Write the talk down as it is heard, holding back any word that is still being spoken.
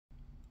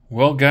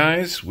Well,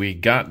 guys, we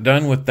got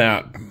done with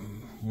that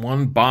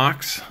one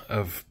box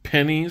of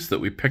pennies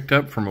that we picked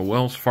up from a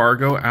Wells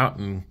Fargo out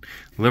in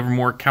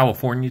Livermore,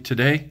 California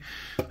today.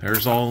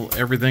 There's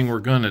everything we're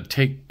going to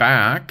take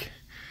back.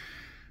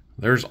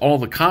 There's all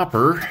the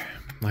copper.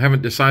 I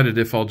haven't decided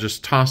if I'll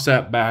just toss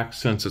that back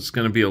since it's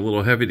going to be a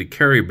little heavy to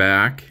carry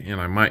back, and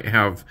I might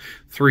have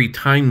 3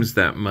 times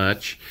that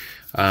much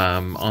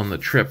on the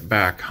trip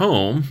back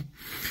home.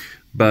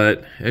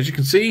 But as you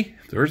can see,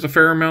 there's a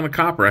fair amount of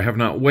copper. I have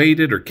not weighed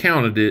it or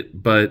counted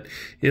it, but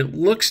it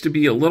looks to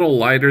be a little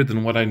lighter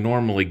than what I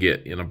normally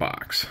get in a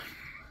box.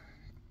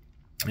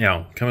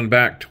 Now, coming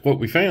back to what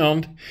we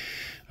found,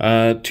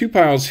 2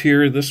 piles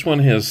here. This one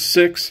has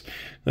 6.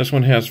 This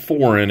one has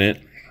 4 in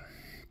it.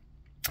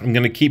 I'm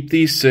going to keep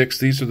these 6.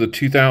 These are the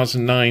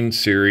 2009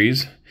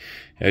 series,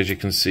 as you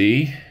can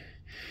see.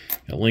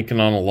 Lincoln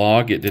on a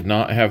log. It did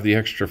not have the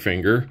extra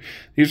finger.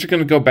 These are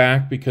going to go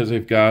back because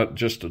they've got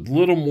just a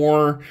little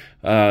more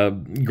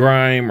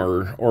grime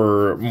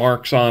or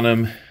marks on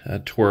them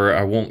to where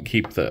I won't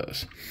keep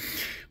those.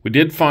 We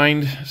did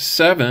find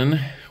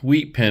 7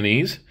 wheat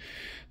pennies.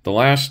 The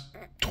last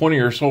 20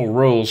 or so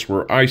rolls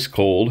were ice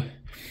cold.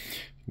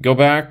 Go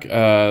back,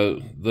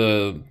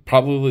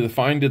 probably the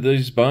find of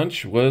this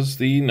bunch was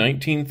the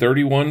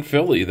 1931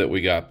 Philly that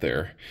we got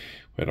there.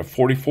 We had a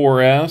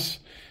 44S,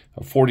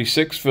 a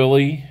 46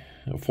 Philly,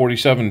 a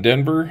 47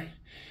 Denver,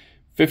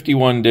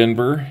 51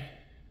 Denver,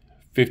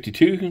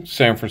 52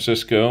 San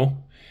Francisco,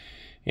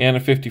 and a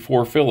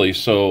 54 Philly.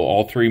 So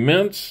all 3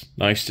 mints.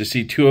 Nice to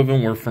see 2 of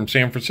them were from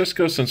San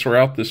Francisco since we're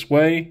out this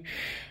way.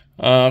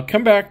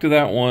 Come back to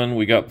that one.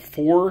 We got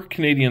 4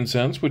 Canadian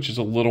cents, which is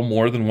a little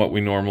more than what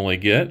we normally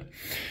get.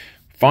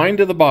 Find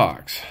of the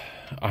box.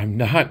 I'm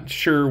not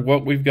sure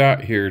what we've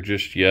got here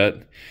just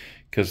yet,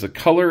 because the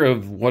color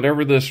of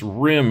whatever this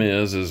rim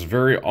is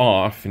very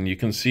off, and you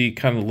can see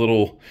kind of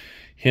little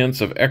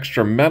hints of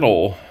extra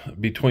metal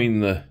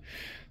between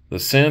the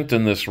cent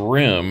and this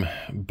rim,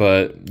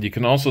 but you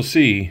can also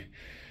see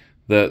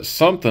that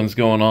something's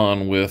going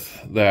on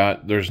with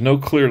that. There's no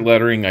clear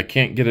lettering. I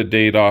can't get a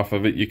date off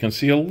of it. You can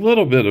see a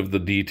little bit of the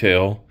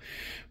detail,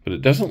 but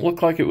it doesn't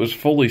look like it was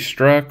fully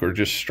struck or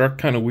just struck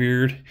kind of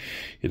weird.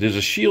 It is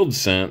a shield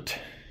cent.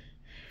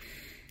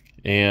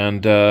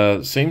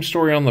 And same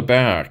story on the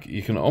back.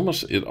 It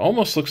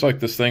almost looks like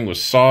this thing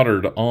was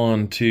soldered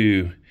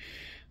onto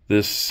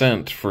this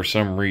cent for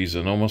some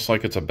reason, almost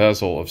like it's a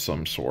bezel of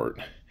some sort.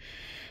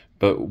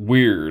 But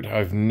weird.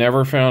 I've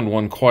never found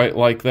one quite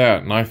like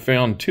that, and I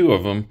found 2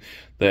 of them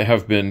that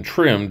have been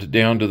trimmed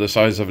down to the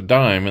size of a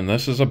dime, and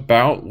this is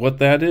about what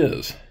that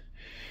is.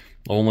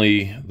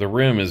 Only the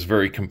rim is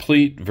very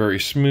complete, very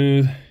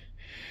smooth.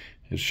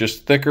 It's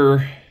just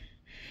thicker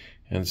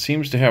and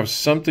seems to have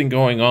something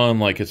going on,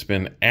 like it's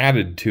been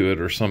added to it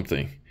or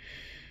something.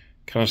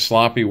 Kind of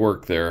sloppy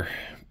work there,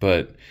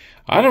 but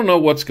I don't know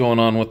what's going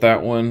on with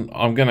that one.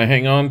 I'm going to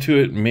hang on to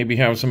it and maybe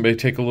have somebody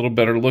take a little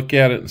better look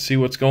at it and see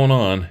what's going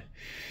on.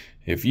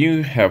 If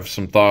you have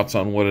some thoughts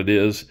on what it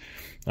is,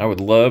 I would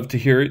love to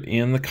hear it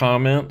in the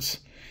comments.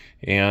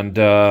 And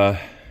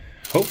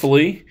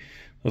hopefully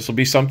this will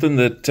be something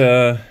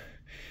that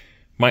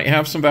might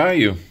have some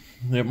value.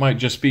 It might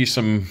just be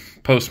some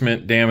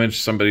post-mint damage,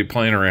 somebody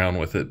playing around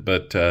with it.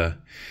 But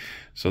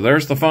so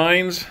there's the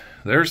finds,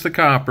 there's the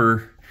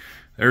copper,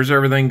 there's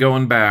everything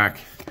going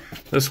back.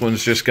 This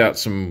one's just got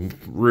some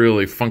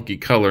really funky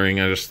coloring.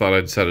 I just thought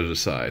I'd set it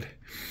aside.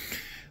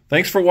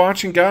 Thanks for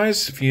watching,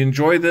 guys. If you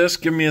enjoy this,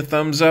 give me a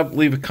thumbs up,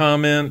 leave a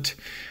comment.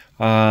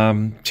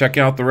 Check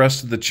out the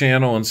rest of the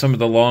channel and some of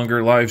the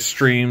longer live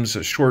streams,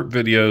 short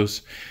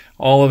videos.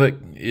 All of it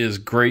is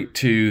great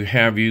to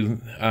have you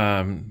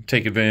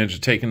take advantage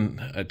of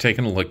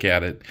taking a look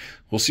at it.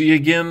 We'll see you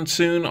again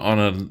soon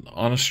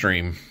on a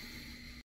stream.